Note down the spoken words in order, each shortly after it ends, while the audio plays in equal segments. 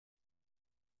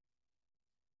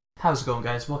How's it going,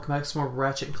 guys? Welcome back to some more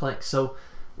Ratchet and Clank. So,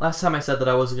 last time I said that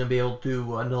I wasn't going to be able to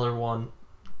do another one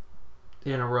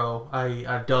in a row.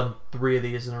 I've done 3 of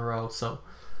these in a row, so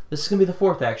this is going to be the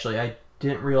 4th, actually. I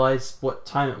didn't realize what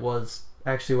time it was,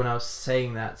 actually, when I was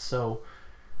saying that, so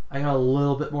I got a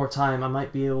little bit more time. I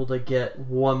might be able to get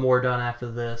one more done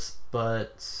after this,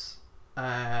 but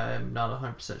I'm not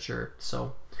 100% sure,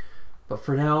 so... But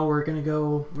for now, we're gonna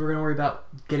worry about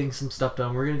getting some stuff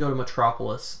done. We're gonna go to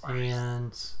Metropolis,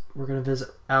 and we're gonna visit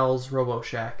Al's Robo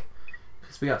Shack,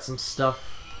 because we got some stuff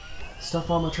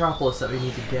on Metropolis that we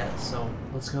need to get. So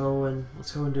let's go and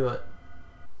do it.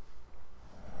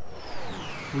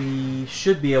 We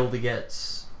should be able to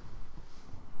get.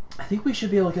 I think we should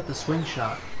be able to get the swing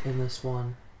shot in this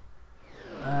one.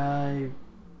 I'm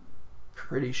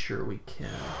pretty sure we can.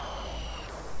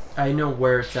 I know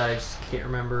where it's at. I just can't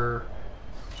remember.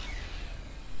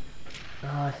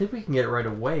 I think we can get it right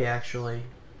away, actually.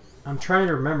 I'm trying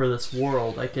to remember this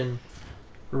world. I can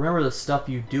remember the stuff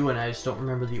you do, and I just don't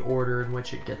remember the order in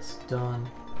which it gets done.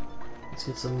 Let's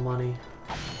get some money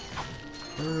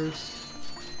first.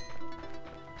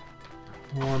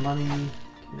 More money.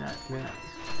 Give me that, give me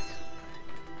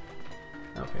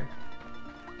that. Okay.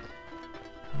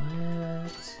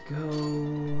 Let's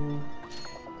go.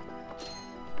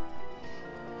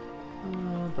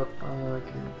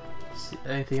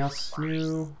 Anything else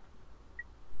new?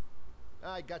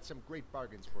 I got some great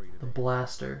bargains for you today. The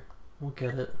blaster. We'll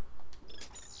get it.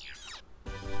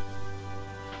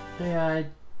 Yeah, I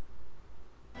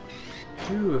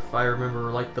do, if I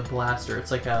remember, like the blaster.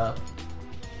 It's like a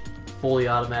fully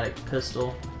automatic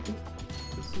pistol.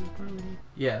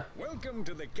 Yeah. Welcome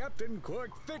to the Captain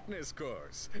Quark Fitness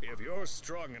Course. If you're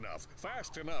strong enough,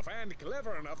 fast enough, and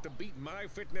clever enough to beat my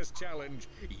fitness challenge,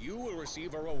 you will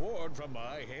receive a reward from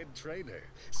my head trainer.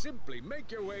 Simply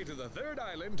make your way to the 3rd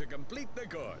island to complete the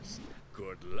course.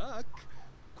 Good luck.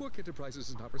 Quark Enterprises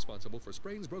is not responsible for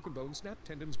sprains, broken bones, snapped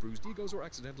tendons, bruised egos, or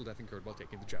accidental death incurred while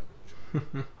taking the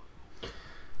challenge.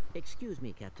 Excuse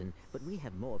me, Captain, but we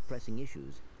have more pressing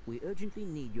issues. We urgently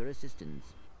need your assistance.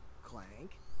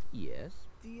 Clank? Yes?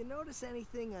 Do you notice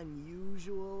anything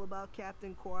unusual about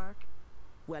Captain Quark?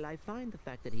 Well, I find the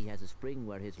fact that he has a spring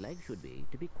where his leg should be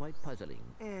to be quite puzzling.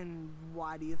 And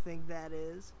why do you think that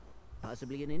is?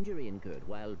 Possibly an injury incurred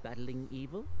while battling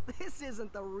evil? This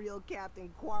isn't the real Captain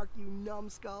Quark, you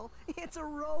numbskull. It's a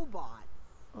robot.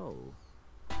 Oh.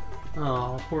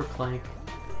 Oh, poor Clank.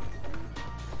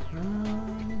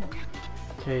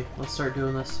 Okay, let's start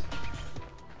doing this.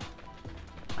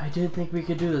 I didn't think we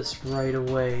could do this right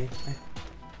away. I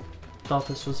thought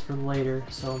this was for later,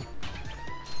 so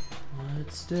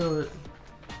let's do it.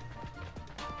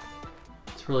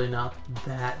 It's really not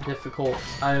that difficult.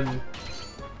 I'm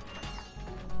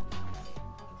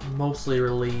mostly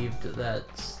relieved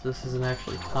that this isn't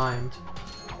actually timed,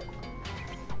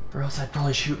 or else I'd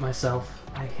probably shoot myself.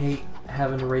 I hate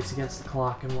having to race against the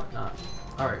clock and whatnot.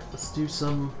 Alright, let's do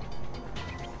some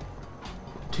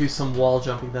wall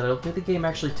jumping that I don't think the game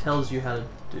actually tells you how to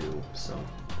do, so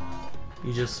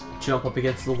you just jump up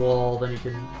against the wall, then you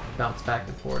can bounce back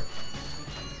and forth.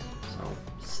 So,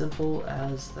 simple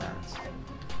as that.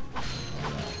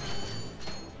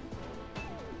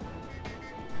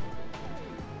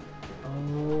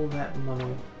 Oh, that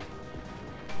money.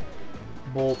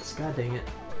 Bolts, god dang it.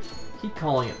 Keep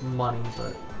calling it money,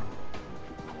 but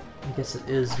I guess it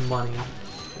is money,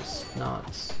 just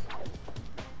not...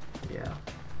 yeah.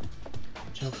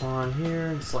 Jump on here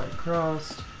and slide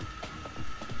across.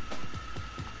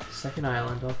 2nd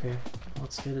island, okay.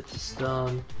 Let's get it just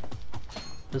done.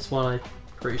 This one I'm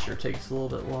pretty sure takes a little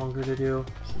bit longer to do,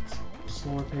 because it's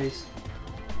slower paced.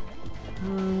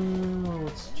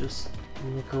 Let's just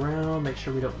look around, make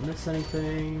sure we don't miss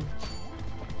anything.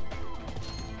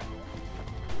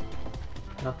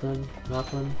 Nothing,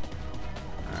 nothing.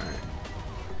 Alright.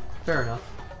 Fair enough.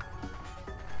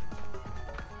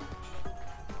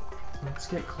 Let's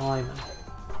get climbing.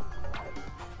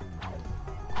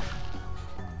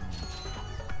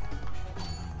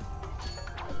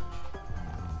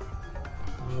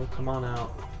 Oh, come on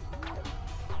out.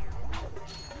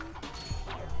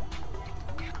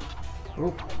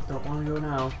 Oh, don't want to go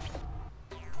now.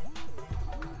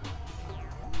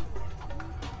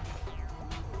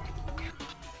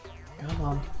 Come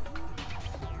on.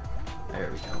 There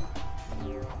we go.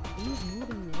 These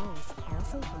moving walls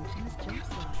also function as jump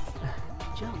slots.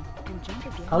 Jump and jump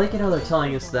again. I like it how they're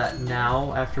telling us that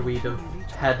now, after we'd have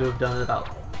had to have done it about,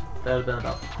 that would have been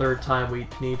about the 3rd time we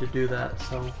need to do that,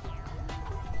 so.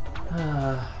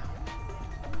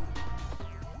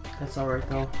 That's alright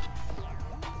though.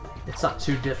 It's not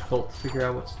too difficult to figure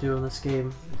out what to do in this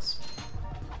game. It's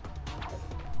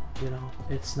you know,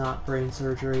 it's not brain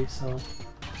surgery, so.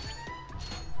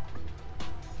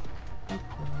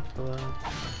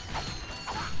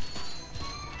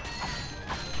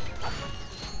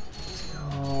 Let's get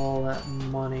all that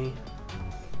money.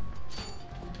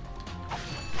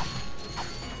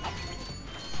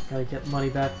 Gotta get money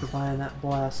back for buying that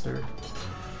blaster.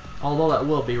 Although that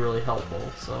will be really helpful,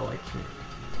 so I can't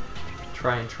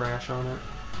try and trash on it.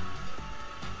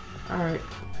 Alright,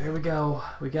 here we go.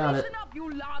 We got it. Listen up,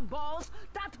 you loud balls!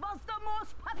 That was the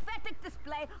most pathetic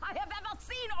display I have ever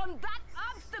seen on that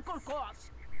obstacle course!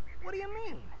 What do you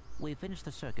mean? We finished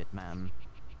the circuit, ma'am.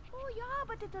 Oh yeah,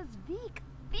 but it is weak.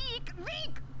 Weak!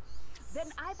 When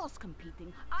I was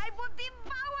competing, I would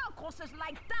devour courses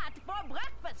like that for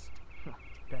breakfast!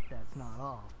 Bet that's not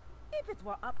all. If it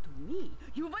were up to me,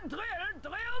 you would drill for the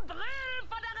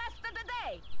rest of the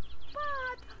day!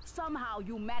 But somehow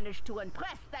you managed to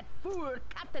impress that fool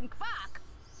Captain Quark.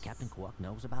 Captain Quark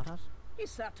knows about us? He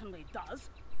certainly does.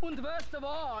 And worst of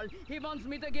all, he wants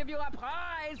me to give you a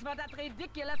prize for that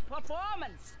ridiculous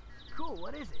performance. Cool,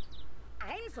 what is it?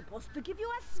 I'm supposed to give you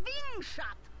a swing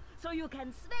shot, so you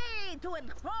can sway to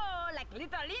and fro like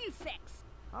little insects.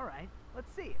 Alright,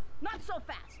 let's see it. Not so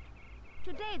fast.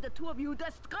 Today the two of you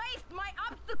disgraced my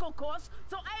obstacle course,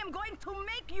 so I am going to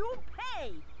make you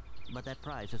pay. But that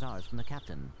prize is ours from the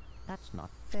captain. That's not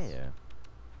fair.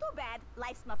 Too bad,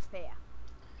 life's not fair.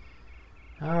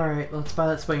 Alright, let's buy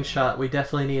that swing shot. We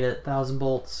definitely need it. 1,000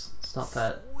 bolts. It's not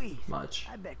that Sweet. much.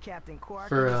 I bet Captain Quark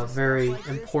For a uses very stuff like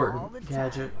this all important the time.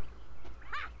 gadget.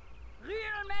 Ha!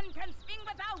 Real men can swing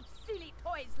without silly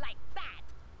toys like that.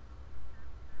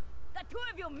 The two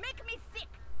of you make me sick.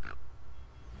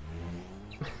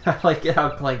 I like how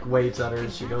Clank waves at her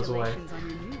as she goes away. Congratulations on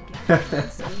your new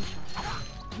gadget, Slingshot.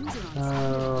 Use it on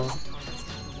Oh.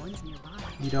 the ones nearby.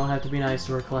 You don't have to be nice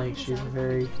to her, Clank. She's a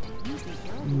very Use the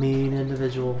arrow mean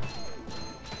individual.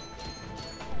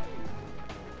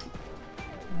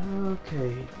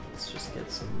 Okay, let's just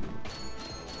get some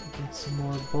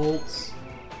more bolts.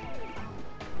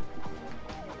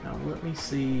 Now let me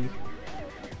see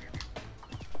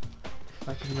if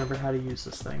I can remember how to use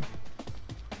this thing.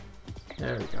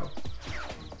 There we go.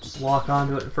 Just lock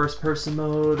onto it in first person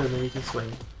mode and then you can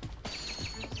swing.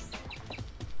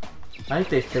 I think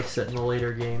they fix it in the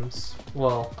later games.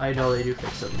 Well, I know they do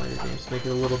fix it in later games. Make it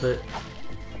a little bit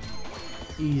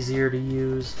easier to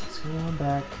use. Let's go on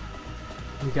back.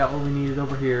 We got what we needed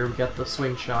over here. We got the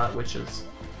swing shot, which is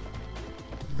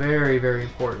very, very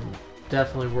important.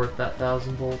 Definitely worth that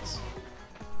 1,000 volts.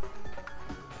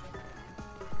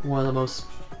 Probably one of the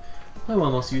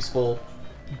most useful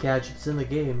gadgets in the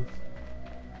game.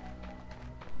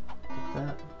 Get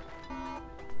that.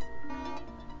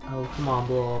 Oh, come on,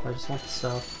 blow up. I just want the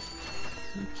stuff.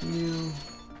 Thank you.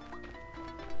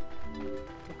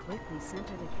 to quickly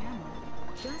center the camera.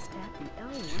 Just tap the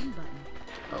L1 button.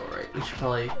 Alright, we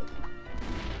should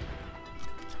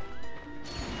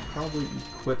probably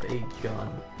equip a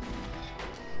gun.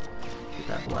 Get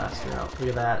that blaster out. Look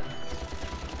at that.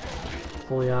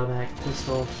 Fully automatic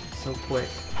pistol. So quick.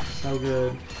 So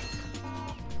good.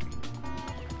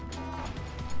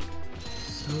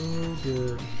 So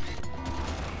good.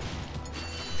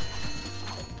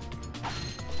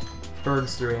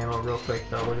 Burns through ammo real quick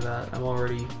though, look at that. I'm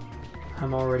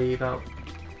already about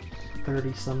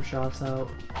 30 some shots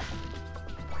out.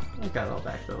 I got it all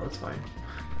back though, that's fine.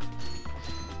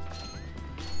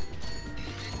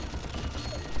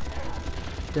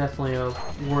 Definitely a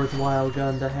worthwhile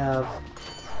gun to have.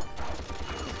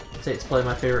 I'd say it's probably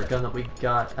my favorite gun that we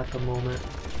got at the moment.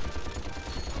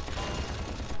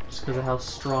 Just because of how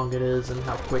strong it is and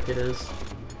how quick it is.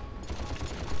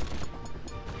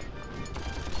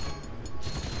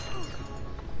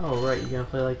 Oh right, you're gonna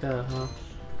play like that, huh?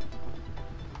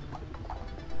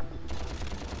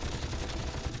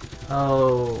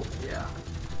 Oh, yeah.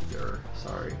 Sure,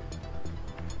 sorry.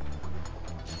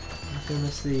 Not gonna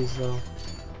miss these though.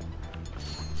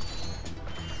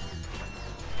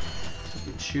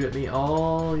 You can shoot at me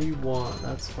all you want,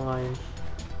 that's fine.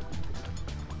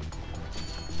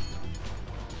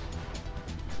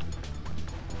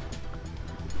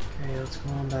 Okay, let's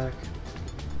go on back.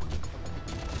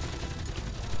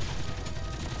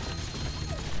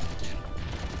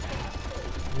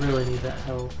 Really need that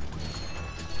health.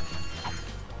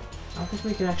 I don't think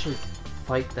we can actually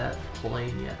fight that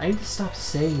plane yet. I need to stop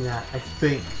saying that, I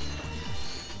think.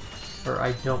 Or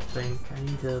I don't think. I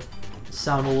need to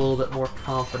sound a little bit more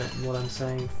confident in what I'm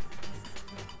saying.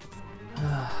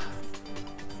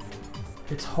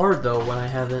 It's hard though when I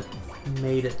haven't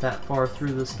made it that far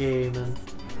through this game and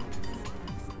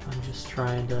I'm just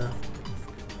trying to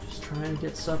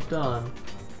get stuff done.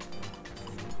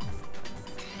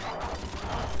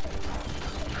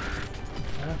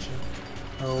 Gotcha.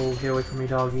 Oh, get away from me,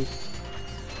 doggy.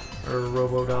 Or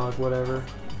robo-dog, whatever.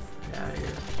 Get out of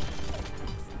here.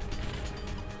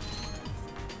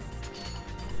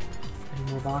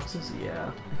 Any more boxes?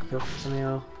 Yeah. I can go for some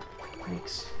ammo.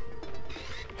 Thanks.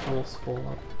 Almost full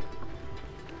up.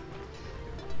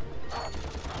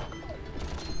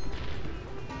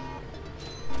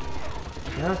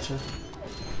 Gotcha.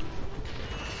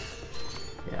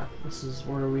 Yeah, this is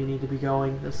where we need to be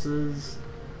going. This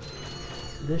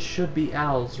should be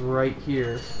Al's right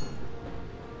here.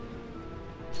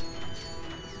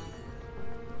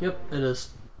 Yep, it is.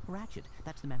 Ratchet,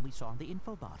 that's the man we saw on the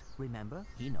infobot. Remember?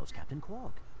 He knows Captain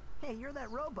Quark. Hey, you're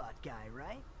that robot guy,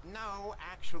 right? No,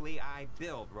 actually, I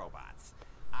build robots.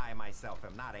 I myself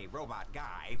am not a robot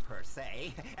guy, per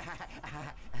se.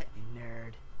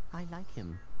 Nerd. I like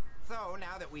him. So,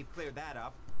 now that we've cleared that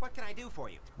up, what can I do for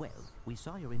you? Well, we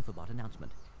saw your infobot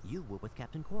announcement. You were with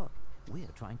Captain Quark. We're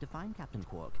trying to find Captain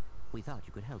Quark. We thought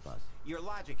you could help us. Your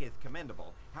logic is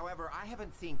commendable. However, I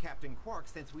haven't seen Captain Quark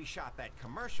since we shot that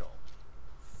commercial.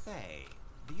 Say,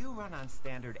 do you run on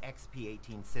standard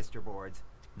XP18 sister boards?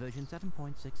 Version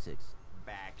 7.66.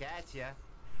 Back at ya.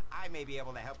 I may be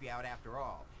able to help you out after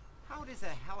all. How does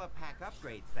a helipack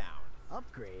upgrade sound?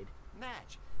 Upgrade?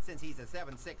 Natch. Since he's a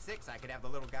 766, I could have the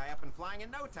little guy up and flying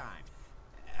in no time.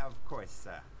 Of course,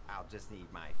 I'll just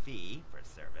need my fee for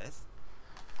service.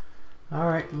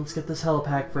 Alright, let's get this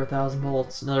helipack for 1,000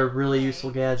 bolts. Another really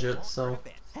useful gadget, so...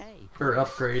 Hey! Or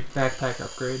upgrade. Backpack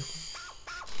upgrade.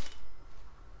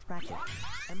 Ratchet,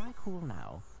 am I cool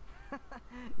now?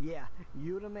 Yeah,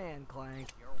 you the man, Clank.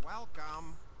 You're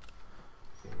welcome.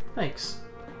 Thanks.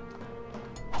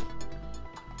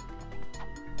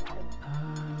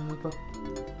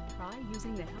 Try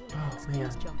using the Oh, Helipack's man.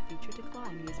 boost jump feature to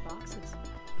climb these boxes.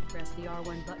 Press the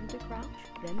R1 button to crouch,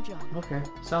 then jump. Okay,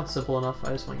 sounds simple enough. I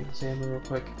just want to get this ammo real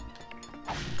quick.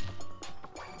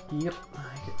 Yep,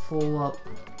 I get full up.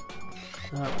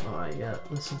 Oh, not yet.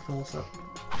 This will fill us up.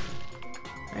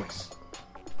 Thanks.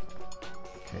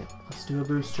 Okay, let's do a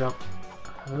boost jump.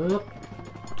 Up.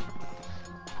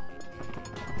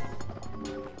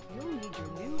 You'll need your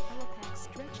new Helipack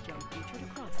stretch jump feature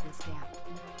to cross this gap.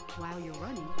 While you're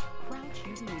running, crouch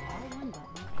using the R1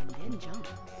 button and then jump.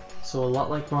 So a lot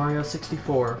like Mario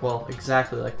 64. Well,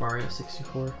 exactly like Mario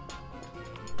 64.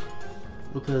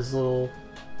 With his little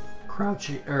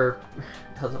crouchy,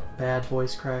 has a bad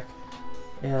voice crack.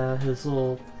 Yeah, his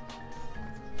little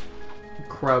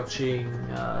crouching,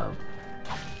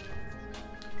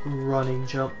 running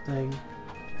jump thing.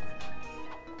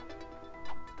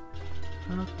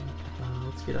 Okay,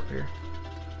 let's get up here.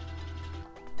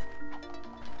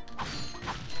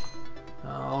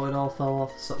 Oh, it all fell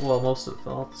off the side. Well, most of it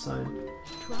fell off the side.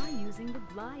 Try using the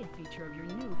glide feature of your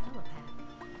new Helipack.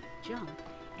 Jump,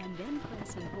 and then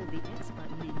press and hold the X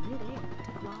button in mid-air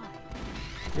to glide.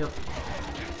 Yep.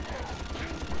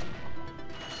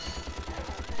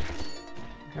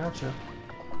 Gotcha.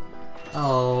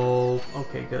 Oh,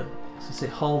 okay, good. So say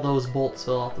all those bolts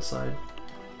fell off the side.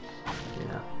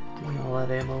 Yeah, give me all that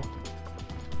ammo.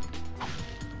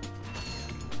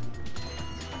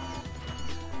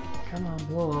 Come on,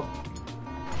 blow up.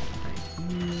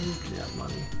 Thank you. Give me that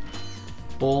money.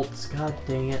 Bolts, god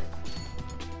dang it.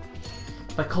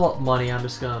 If I call it money, I'm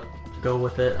just gonna go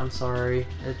with it. I'm sorry.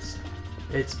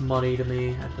 It's money to me.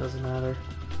 It doesn't matter.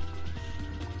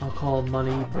 I'll call them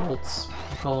money, bolts.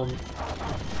 I'll call them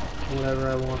whatever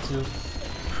I want to.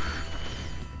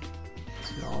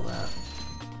 Let's get all that.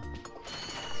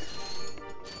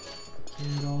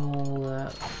 Get all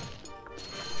that.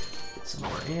 Get some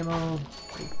more ammo.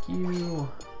 Thank you.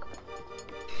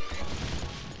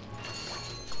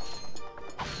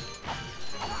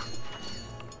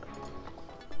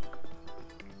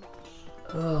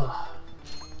 Ugh.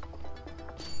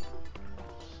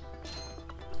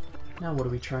 Now what are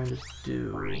we trying to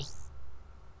do?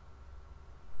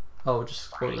 Oh, just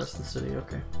explore the rest of the city,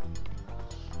 okay.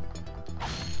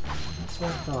 That's what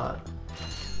I thought.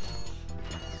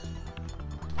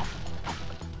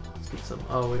 Let's get some,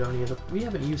 oh, we don't need the, we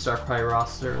haven't used our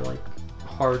pyroster, like,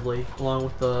 hardly, along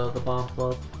with the bomb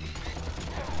club.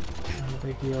 Not a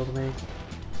big deal to me.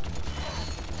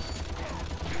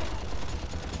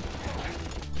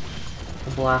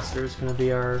 The blaster is going to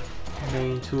be our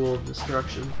main tool of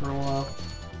destruction for a while.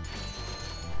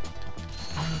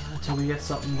 Until we get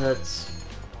something that's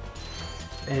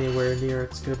anywhere near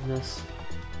its goodness.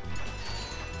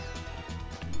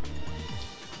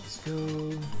 Let's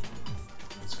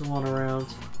go on around.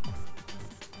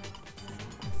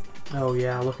 Oh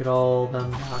yeah, look at all them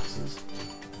boxes.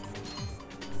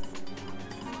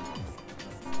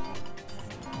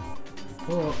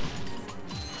 Oh.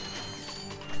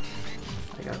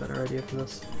 better idea for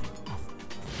this.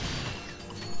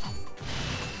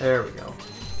 There we go.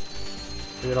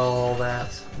 Look at all that.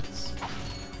 It's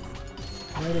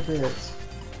quite a bit. Let's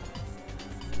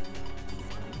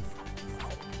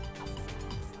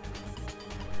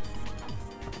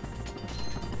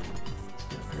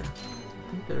get up here.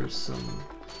 I think there's some...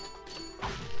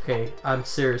 Okay, I'm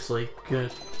seriously gonna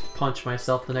punch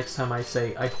myself the next time I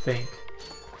say I think.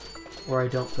 Or I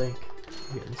don't think.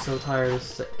 I'm getting so tired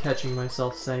of catching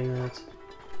myself saying that.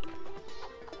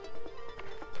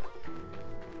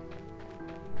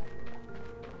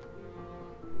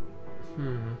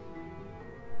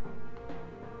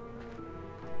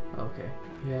 Okay.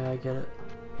 Yeah, I get it.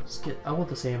 Let's get... I want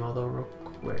this ammo though real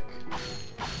quick.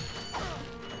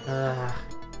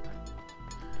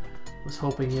 Was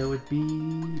hoping it would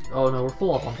be... Oh no, we're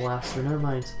full up on blaster. Never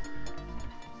mind.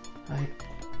 I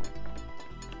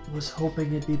was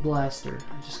hoping it'd be blaster.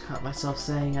 I just caught myself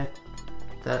saying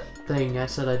that thing I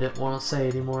said I didn't want to say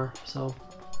anymore. So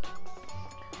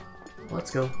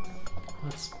let's go.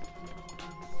 Let's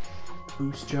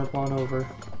boost jump on over.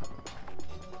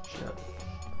 Shit.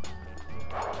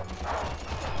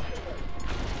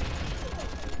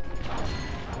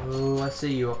 Oh, I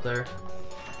see you up there.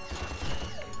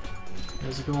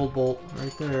 There's a gold bolt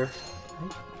right there.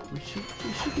 We should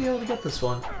be able to get this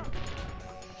one.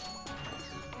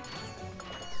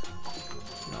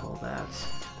 Get all that.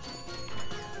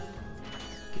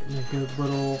 Getting a good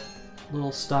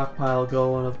little stockpile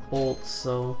going of bolts,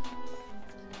 so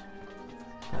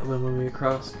that way when we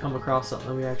come across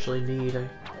something we actually need, I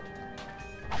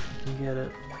can get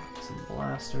it. Some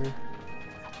blaster.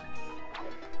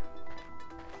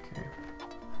 Okay.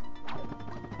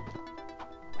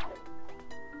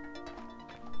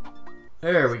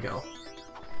 There we go.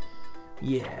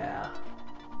 Yeah.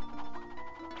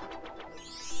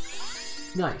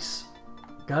 Nice.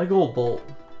 Got a gold bolt.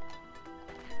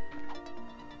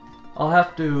 I'll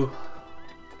have to...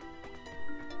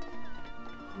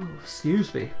 Ooh,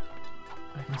 excuse me.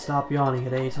 I can stop yawning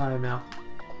at any time now.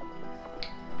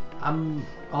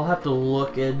 I'll have to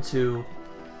look into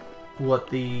what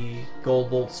the gold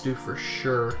bolts do for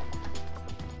sure.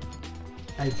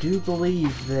 I do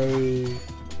believe they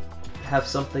have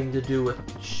something to do with...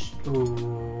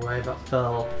 Ooh, I about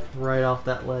fell right off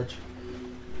that ledge.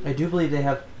 I do believe they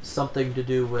have something to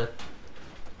do with...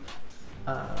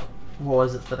 what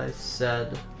was it that I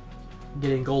said?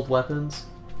 Getting gold weapons.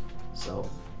 So...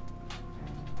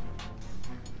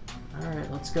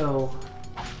 Alright, let's go.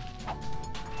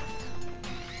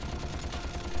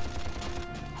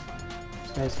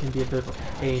 These guys can be a bit of a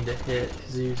pain to hit,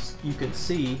 because you can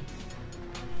see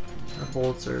our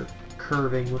bullets are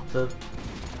curving with the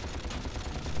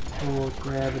pull of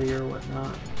gravity or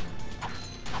whatnot.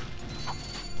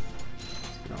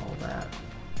 Let's get all that.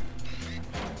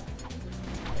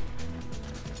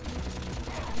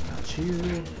 Got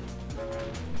you.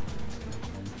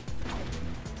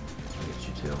 I'll get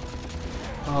you too.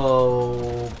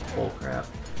 Oh, bullcrap.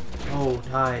 Oh,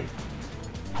 die.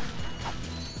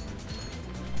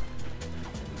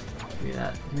 Give me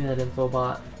that. Give me that info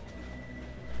bot.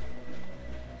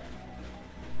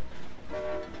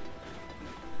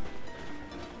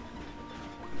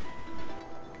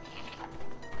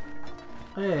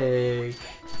 Hey.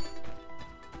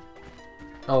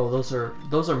 Oh, those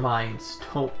are mines.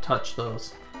 Don't touch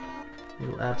those.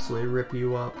 It'll absolutely rip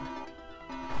you up.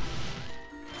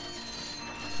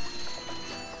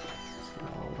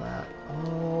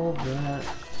 All that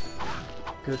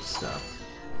good stuff.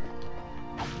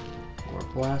 More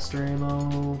blaster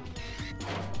ammo.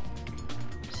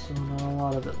 Still not a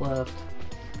lot of it left.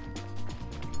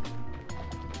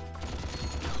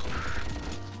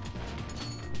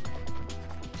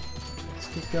 Let's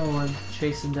keep going,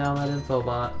 chasing down that info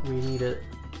bot. We need it.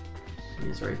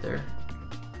 He's right there.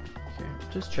 Okay,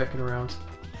 just checking around.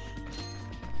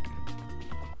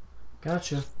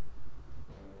 Gotcha.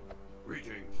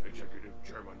 Greetings, Executive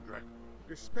Chairman Drek.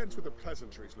 Dispense with the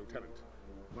pleasantries, Lieutenant.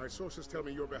 My sources tell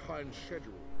me you're behind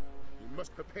schedule. You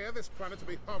must prepare this planet to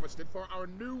be harvested for our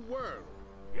new world.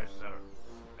 Yes, sir.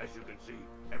 As you can see,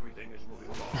 everything is moving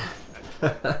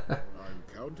along. I'm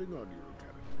counting on you,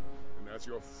 Lieutenant. And as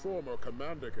your former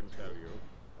commander can tell you,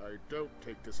 I don't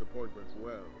take disappointment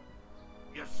well.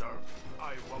 Yes, sir.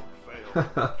 I won't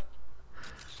fail.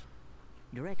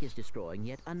 Drek is destroying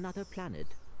yet another planet.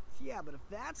 Yeah, but if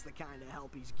that's the kind of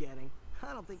help he's getting,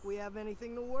 I don't think we have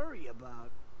anything to worry about.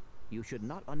 You should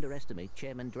not underestimate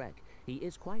Chairman Drek. He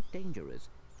is quite dangerous.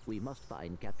 We must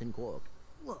find Captain Quark.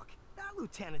 Look, that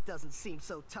lieutenant doesn't seem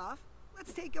so tough.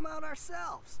 Let's take him out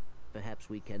ourselves. Perhaps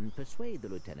we can persuade the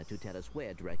lieutenant to tell us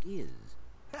where Drek is.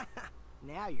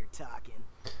 Now you're talking.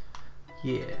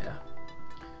 yeah.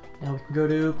 Now we can go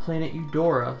to Planet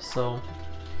Eudora, so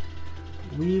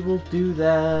we will do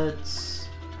that.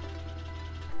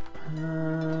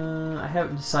 I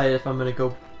haven't decided if I'm gonna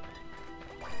go.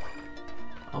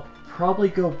 I'll probably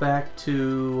go back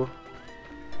to.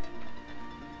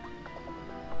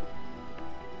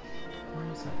 Where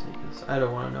does that take us? I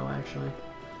don't want to know actually.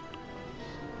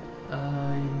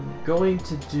 I'm going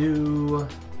to do.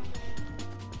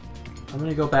 I'm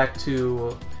gonna go back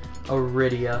to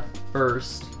Iridia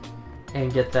first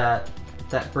and get that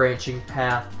branching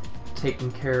path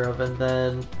taken care of, and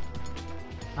then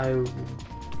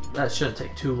that shouldn't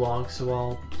take too long, so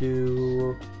I'll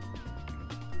do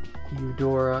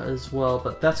Eudora as well,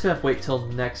 but that's gonna have to wait till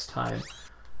next time.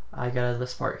 I got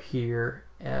this part here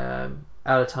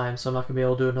out of time, so I'm not gonna be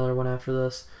able to do another one after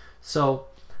this. So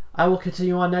I will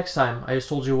continue on next time. I just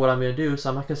told you what I'm gonna do, so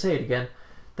I'm not gonna say it again.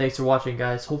 Thanks for watching,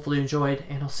 guys. Hopefully you enjoyed,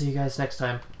 and I'll see you guys next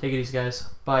time. Take it easy, guys.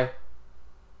 Bye.